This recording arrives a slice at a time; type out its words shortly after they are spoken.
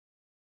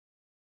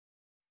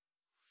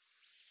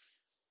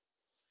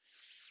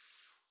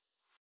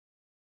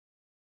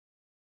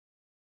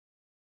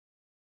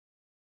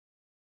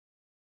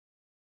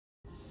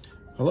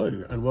Hello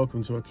and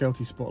welcome to a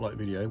Kelty Spotlight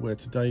video where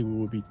today we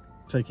will be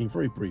taking a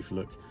very brief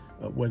look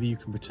at whether you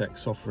can protect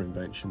software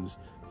inventions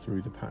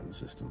through the patent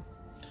system.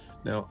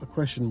 Now, a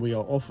question we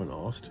are often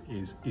asked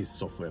is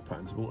software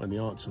patentable? And the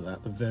answer to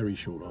that, the very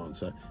short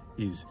answer,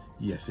 is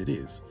yes it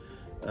is.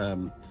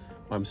 I'm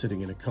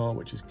sitting in a car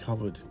which is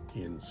covered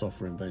in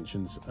software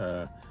inventions,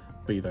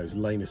 be those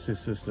lane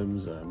assist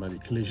systems, maybe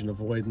collision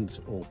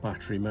avoidance or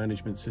battery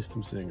management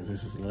systems, seeing as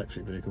this is an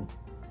electric vehicle.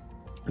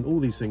 And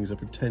all these things are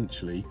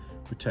potentially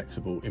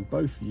protectable in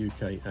both the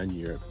UK and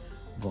Europe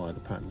via the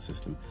patent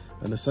system.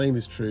 And the same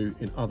is true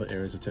in other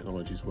areas of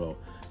technology as well.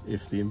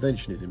 If the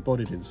invention is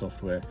embodied in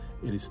software,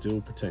 it is still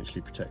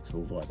potentially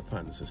protectable via the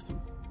patent system.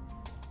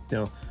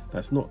 Now,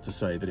 that's not to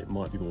say that it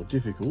might be more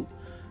difficult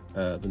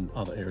than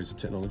other areas of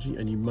technology,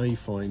 and you may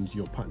find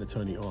your patent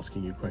attorney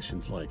asking you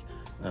questions like,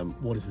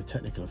 what is the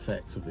technical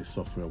effect of this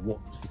software? What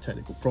was the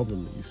technical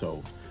problem that you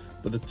solved?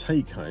 But the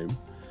take home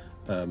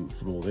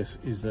from all this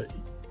is that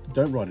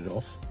don't write it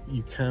off.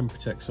 You can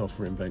protect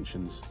software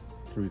inventions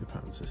through the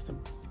patent system.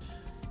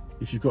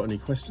 If you've got any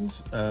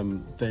questions,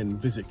 then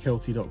visit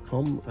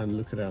kelty.com and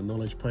look at our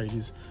knowledge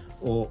pages,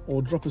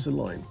 or drop us a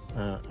line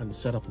and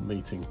set up a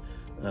meeting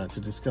to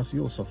discuss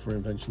your software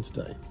invention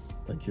today.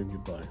 Thank you and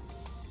goodbye.